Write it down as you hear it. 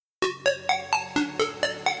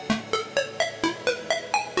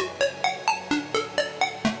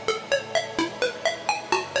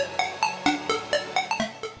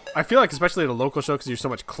I feel like, especially at a local show, because you're so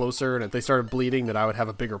much closer, and if they started bleeding, that I would have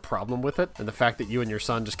a bigger problem with it. And the fact that you and your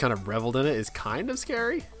son just kind of reveled in it is kind of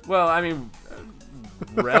scary. Well, I mean,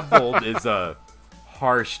 reveled is a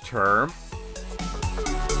harsh term.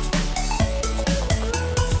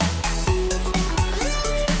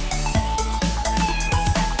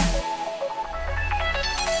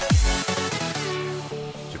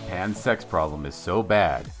 Japan's sex problem is so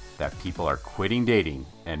bad that people are quitting dating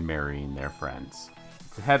and marrying their friends.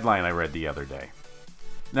 It's a headline I read the other day.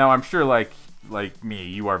 Now, I'm sure like me,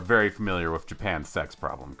 you are very familiar with Japan's sex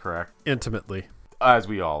problem, correct? Intimately. As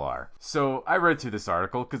we all are. So I read through this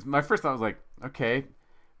article because my first thought was like, okay,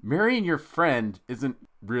 marrying your friend isn't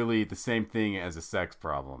really the same thing as a sex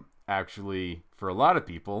problem. Actually, for a lot of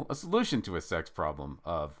people, a solution to a sex problem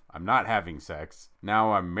of I'm not having sex,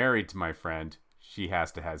 now I'm married to my friend, she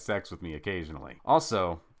has to have sex with me occasionally.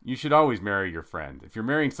 Also, you should always marry your friend. If you're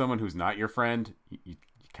marrying someone who's not your friend, you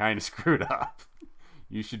kind of screwed up.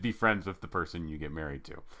 You should be friends with the person you get married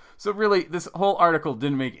to. So really, this whole article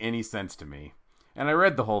didn't make any sense to me. And I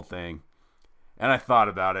read the whole thing, and I thought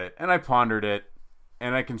about it, and I pondered it,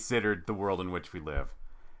 and I considered the world in which we live.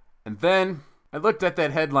 And then I looked at that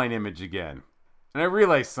headline image again, and I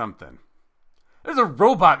realized something. There's a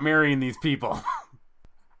robot marrying these people.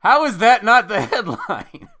 How is that not the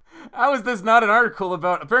headline? How is this not an article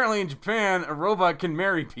about, apparently in Japan, a robot can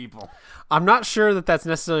marry people? I'm not sure that that's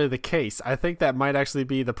necessarily the case. I think that might actually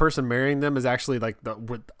be the person marrying them is actually like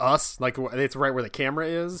with us, like it's right where the camera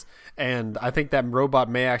is. And I think that robot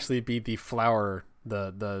may actually be the flower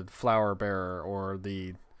bearer or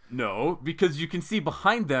the... No, because you can see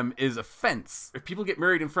behind them is a fence. If people get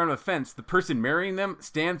married in front of a fence, the person marrying them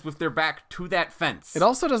stands with their back to that fence. It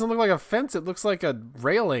also doesn't look like a fence. It looks like a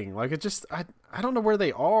railing. Like it just, I don't know where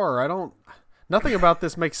they are. Nothing about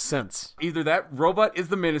this makes sense. Either that robot is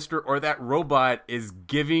the minister or that robot is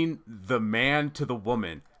giving the man to the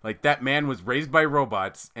woman. Like that man was raised by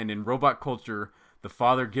robots, and in robot culture, the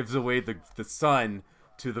father gives away the son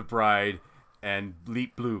to the bride and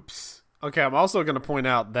bleep bloops. Okay, I'm also going to point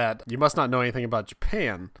out that you must not know anything about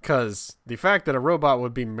Japan, because the fact that a robot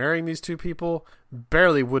would be marrying these two people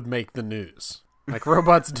barely would make the news. Like,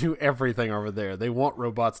 robots do everything over there. They want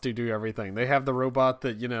robots to do everything. They have the robot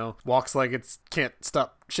that, walks like it can't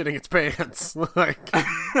stop shitting its pants. Like,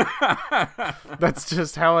 that's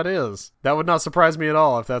just how it is. That would not surprise me at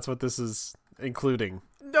all if that's what this is including.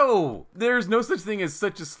 No, there's no such thing as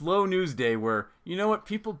such a slow news day where, you know what,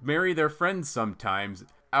 people marry their friends sometimes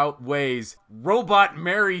outweighs robot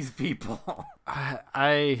marries people.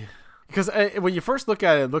 Because when you first look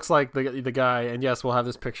at it, it looks like the guy, and yes, we'll have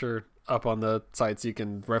this picture up on the site so you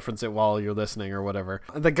can reference it while you're listening or whatever.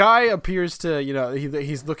 The guy appears to,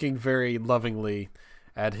 he's looking very lovingly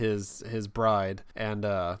at his bride, and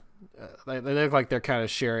they look like they're kind of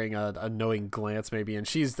sharing a knowing glance maybe, and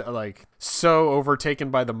she's like so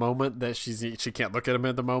overtaken by the moment that she can't look at him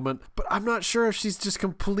at the moment. But I'm not sure if she's just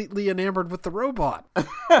completely enamored with the robot.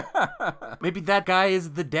 Maybe that guy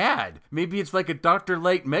is the dad. Maybe it's like a Dr.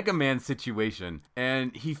 Light Mega Man situation,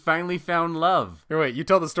 and he finally found love. Here, wait, you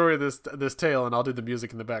tell the story of this tale, and I'll do the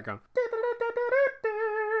music in the background.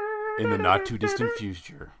 In the not too distant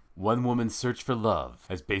future, one woman's search for love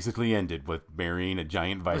has basically ended with marrying a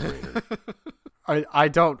giant vibrator. I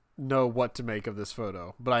don't know what to make of this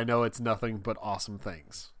photo, but I know it's nothing but awesome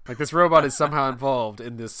things. Like, this robot is somehow involved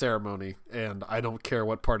in this ceremony, and I don't care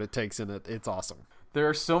what part it takes in it. It's awesome. There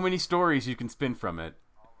are so many stories you can spin from it,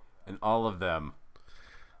 and all of them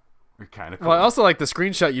are kind of cool. Well, I also like the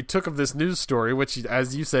screenshot you took of this news story, which,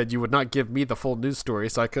 as you said, you would not give me the full news story,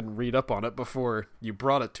 so I couldn't read up on it before you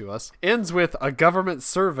brought it to us. Ends with a government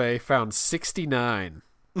survey found 69.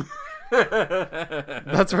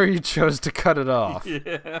 That's where you chose to cut it off.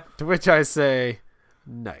 Yeah. To which I say,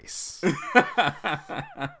 nice.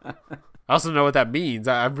 I also know what that means.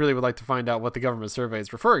 I really would like to find out what the government survey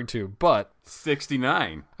is referring to, but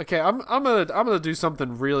 69. Okay, I'm gonna do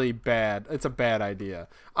something really bad. It's a bad idea.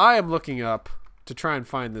 I am looking up to try and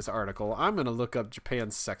find this article. I'm gonna look up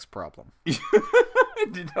Japan's sex problem.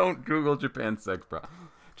 Don't Google Japan's sex problem.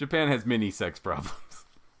 Japan has many sex problems.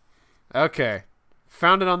 Okay,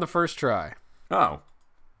 found it on the first try. Oh,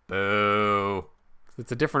 boo!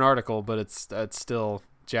 It's a different article, but it's still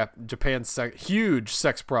Japan's huge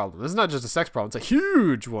sex problem. This is not just a sex problem; it's a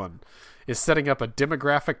huge one. Is setting up a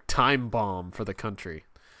demographic time bomb for the country.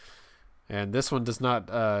 And this one does not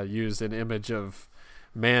use an image of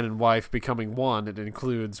man and wife becoming one. It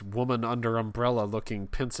includes woman under umbrella looking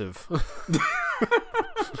pensive.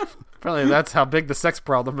 Apparently that's how big the sex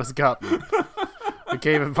problem has gotten. We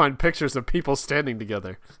can't even find pictures of people standing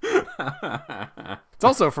together. It's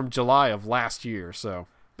also from July of last year, so...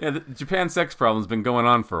 Yeah, the Japan sex problem's been going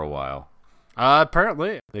on for a while.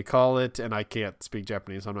 Apparently. They call it, and I can't speak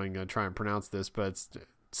Japanese, so I'm not even going to try and pronounce this, but it's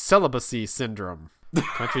celibacy syndrome. The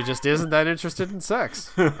country just isn't that interested in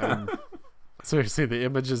sex. And seriously, the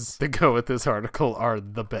images that go with this article are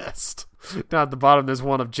the best. Down at the bottom, there's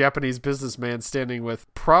one of Japanese businessman standing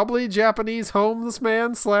with probably Japanese homeless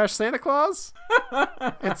man / Santa Claus.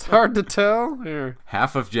 It's hard to tell. Here.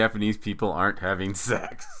 Half of Japanese people aren't having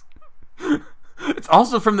sex. It's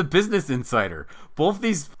also from the Business Insider. Both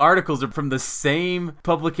these articles are from the same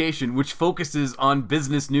publication, which focuses on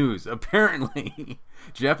business news. Apparently,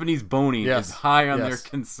 Japanese boning is high on their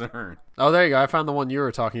concern. Oh, there you go. I found the one you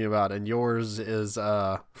were talking about, and yours is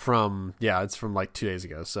from, it's from like 2 days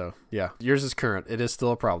ago. So, yeah, yours is current. It is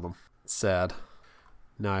still a problem. It's sad.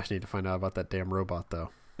 Now I just need to find out about that damn robot, though.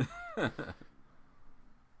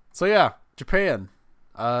 So, yeah, Japan.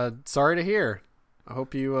 Sorry to hear. I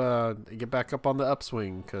hope you get back up on the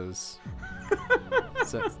upswing, because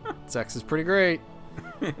sex is pretty great.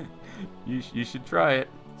 You should try it.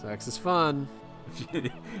 Sex is fun.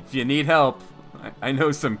 If you need help, I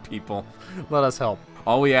know some people. Let us help.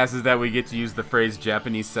 All we ask is that we get to use the phrase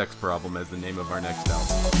Japanese sex problem as the name of our next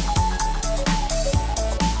album.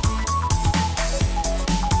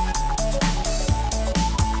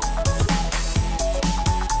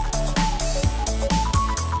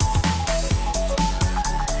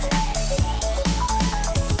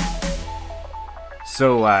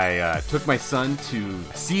 So I took my son to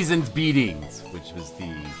Seasoned Beatings, which was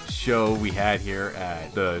the show we had here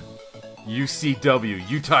at the UCW,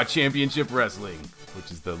 Utah Championship Wrestling,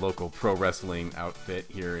 which is the local pro wrestling outfit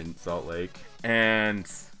here in Salt Lake.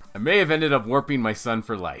 And I may have ended up warping my son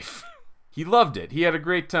for life. He loved it. He had a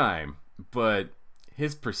great time, but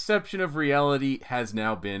his perception of reality has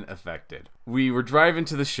now been affected. We were driving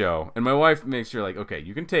to the show, and my wife makes sure, like, okay,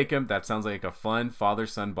 you can take him. That sounds like a fun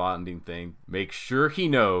father-son bonding thing. Make sure he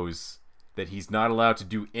knows that he's not allowed to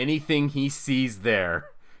do anything he sees there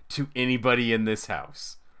to anybody in this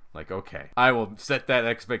house. Like, okay, I will set that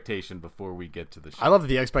expectation before we get to the show. I love that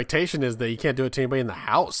the expectation is that you can't do it to anybody in the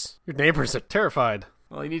house. Your neighbors are terrified.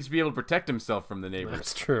 Well, he needs to be able to protect himself from the neighbors.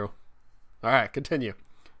 That's true. All right, continue.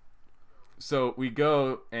 So we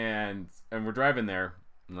go and we're driving there.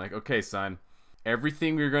 I'm like, okay, son,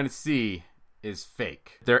 everything we're going to see is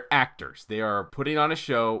fake. They're actors. They are putting on a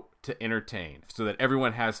show to entertain so that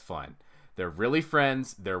everyone has fun. They're really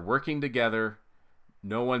friends. They're working together.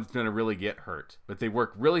 No one's going to really get hurt. But they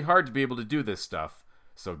work really hard to be able to do this stuff.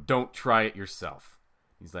 So don't try it yourself.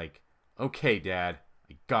 He's like, okay, Dad,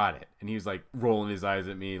 I got it. And he was like rolling his eyes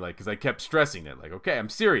at me, like, because I kept stressing it. Like, okay, I'm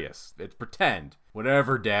serious. It's pretend.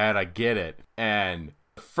 Whatever, Dad, I get it. And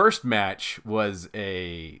the first match was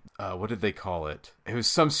a, what did they call it? It was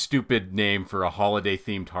some stupid name for a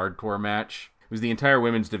holiday-themed hardcore match. It was the entire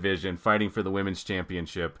women's division fighting for the women's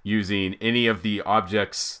championship using any of the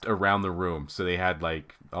objects around the room. So they had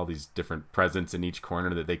like all these different presents in each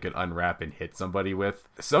corner that they could unwrap and hit somebody with.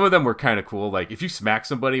 Some of them were kind of cool. Like if you smack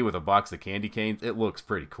somebody with a box of candy canes, it looks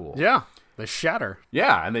pretty cool. Yeah, they shatter.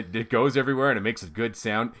 Yeah, and it goes everywhere and it makes a good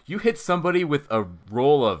sound. You hit somebody with a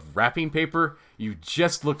roll of wrapping paper, you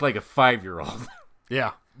just look like a 5-year-old.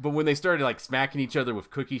 Yeah. But when they started like smacking each other with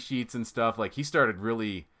cookie sheets and stuff, like he started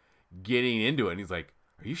really getting into it, and he's like,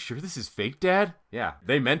 are you sure this is fake, Dad? Yeah,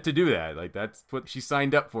 they meant to do that. Like that's what she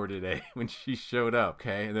signed up for today when she showed up.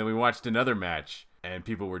 Okay, and then we watched another match and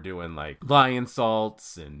people were doing like lion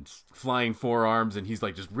salts and flying forearms, and he's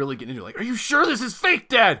like just really getting into it, like, are you sure this is fake,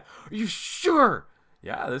 Dad? Are you sure?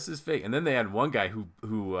 Yeah, this is fake. And then they had one guy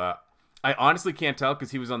who I honestly can't tell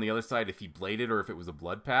because he was on the other side if he bladed or if it was a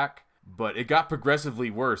blood pack, but it got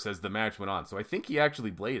progressively worse as the match went on. So I think he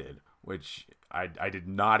actually bladed, which I did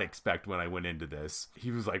not expect when I went into this. He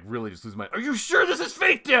was like really just losing my mind. Are you sure this is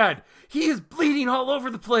fake, Dad? He is bleeding all over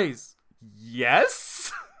the place.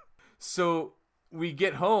 Yes. So we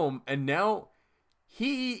get home and now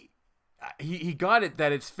he got it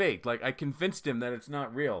that it's fake. Like I convinced him that it's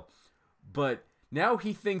not real, but now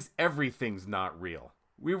he thinks everything's not real.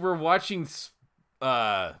 We were watching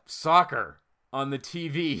soccer on the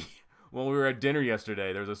TV while we were at dinner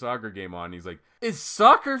yesterday. There was a soccer game on. He's like, is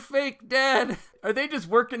soccer fake, Dad? Are they just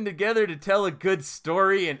working together to tell a good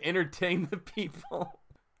story and entertain the people?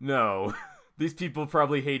 No. These people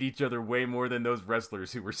probably hate each other way more than those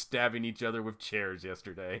wrestlers who were stabbing each other with chairs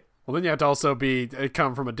yesterday. Well, then you have to also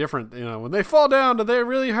come from a different, when they fall down, do they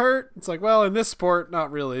really hurt? It's like, well, in this sport,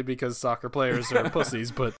 not really, because soccer players are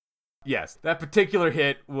pussies, but... Yes, that particular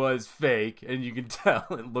hit was fake, and you can tell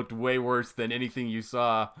it looked way worse than anything you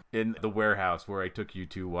saw in the warehouse where I took you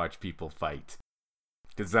to watch people fight.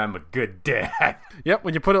 Because I'm a good dad. Yep,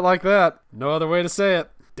 when you put it like that, no other way to say it.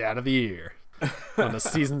 Dad of the Year on the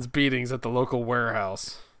season's beatings at the local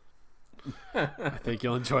warehouse. I think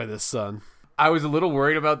you'll enjoy this, son. I was a little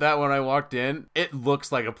worried about that when I walked in. It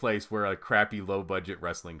looks like a place where a crappy low-budget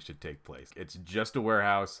wrestling should take place. It's just a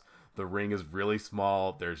warehouse. The ring is really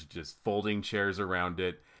small. There's just folding chairs around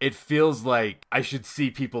it. It feels like I should see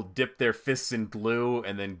people dip their fists in glue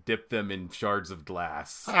and then dip them in shards of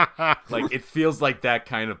glass. Like, it feels like that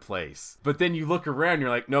kind of place. But then you look around, you're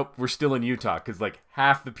like, nope, we're still in Utah, because like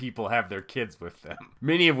half the people have their kids with them,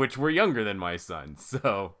 many of which were younger than my son.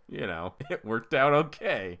 So, you know, it worked out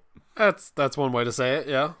okay. That's one way to say it,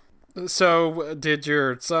 yeah. So, did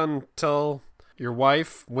your son tell your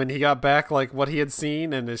wife when he got back like what he had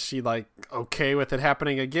seen, and is she like okay with it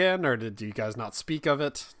happening again, or did you guys not speak of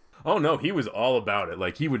it? Oh no, he was all about it.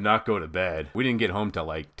 Like, he would not go to bed. We didn't get home till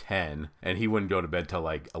like 10, and he wouldn't go to bed till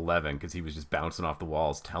like 11 because he was just bouncing off the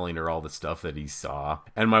walls telling her all the stuff that he saw.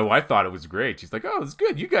 And my wife thought it was great. She's like, oh, it's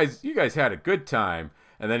good, you guys had a good time.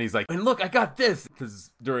 And then he's like, and look, I got this.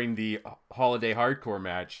 Because during the holiday hardcore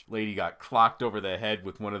match, lady got clocked over the head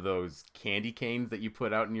with one of those candy canes that you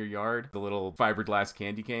put out in your yard. The little fiberglass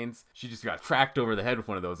candy canes. She just got cracked over the head with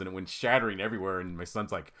one of those, and it went shattering everywhere. And my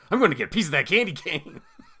son's like, I'm going to get a piece of that candy cane.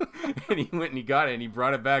 And he went and he got it, and he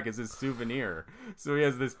brought it back as his souvenir. So he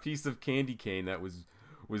has this piece of candy cane that was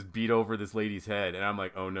beat over this lady's head. And I'm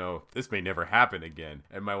like, oh no, this may never happen again.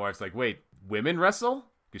 And my wife's like, wait, women wrestle?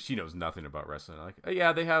 Because she knows nothing about wrestling. I'm like, oh,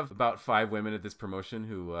 yeah, they have about 5 women at this promotion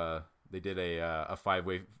who they did a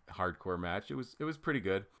 5-way hardcore match. It was pretty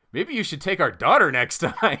good. Maybe you should take our daughter next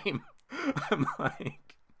time. I'm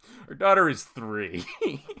like, our daughter is 3.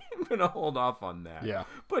 I'm gonna hold off on that. Yeah,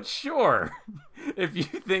 but sure, if you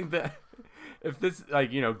think that if this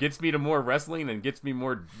gets me to more wrestling and gets me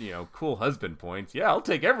more cool husband points, yeah, I'll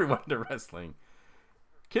take everyone to wrestling.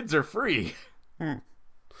 Kids are free.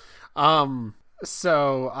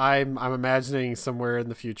 So I'm imagining somewhere in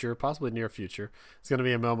the future, possibly near future, it's going to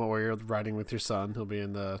be a moment where you're riding with your son. He'll be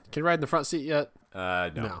can you ride in the front seat yet?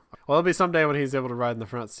 No. Well, it'll be someday when he's able to ride in the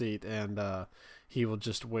front seat, and he will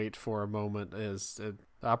just wait for a moment as the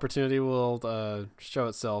opportunity will show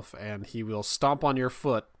itself, and he will stomp on your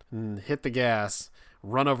foot and hit the gas,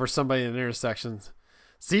 run over somebody in an intersection.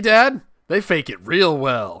 See, Dad? They fake it real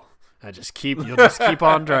well. You'll just keep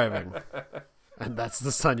on driving. And that's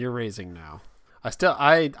the son you're raising now.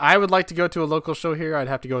 I would like to go to a local show here. I'd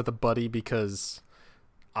have to go with a buddy because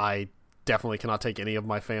I definitely cannot take any of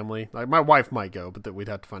my family. Like, my wife might go, but we'd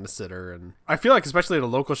have to find a sitter. And I feel like, especially at a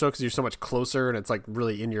local show, because you're so much closer and it's like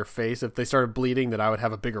really in your face, if they started bleeding, that I would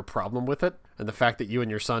have a bigger problem with it. And the fact that you and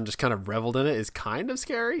your son just kind of reveled in it is kind of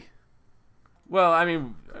scary. Well, I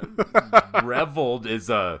mean, reveled is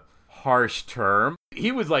a harsh term.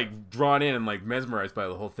 He was like drawn in and like mesmerized by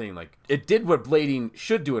the whole thing. Like, it did what blading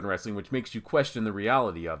should do in wrestling, which makes you question the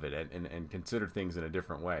reality of it and consider things in a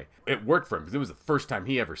different way. It worked for him because it was the first time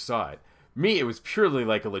he ever saw it. Me, it was purely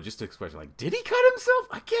like a logistics question. Like, did he cut himself?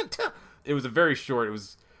 I can't tell. It was it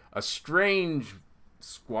was a strange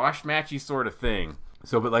squash matchy sort of thing.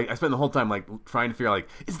 So, but like, I spent the whole time like trying to figure out, like,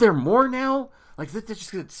 is there more now? Like, is it just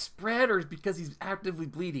because it's spread, or is it because he's actively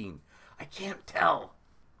bleeding? I can't tell.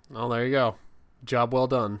 Well, there you go. Job well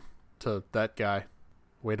done to that guy.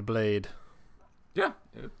 Way to blade. Yeah,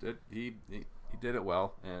 he did it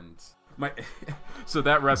well. And so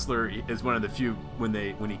that wrestler is one of the few, when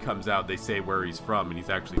he comes out, they say where he's from, and he's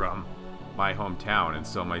actually from my hometown. And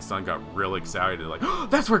so my son got real excited, like, oh,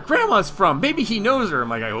 that's where Grandma's from. Maybe he knows her. I'm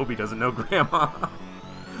like, I hope he doesn't know Grandma.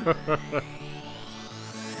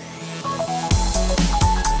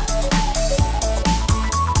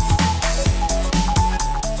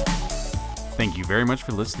 Thank you very much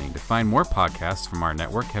for listening. To find more podcasts from our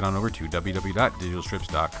network, head on over to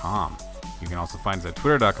www.digitalstrips.com. You can also find us at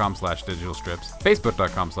twitter.com/digitalstrips,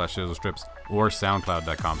 facebook.com/digitalstrips, or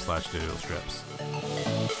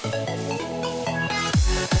soundcloud.com/digitalstrips.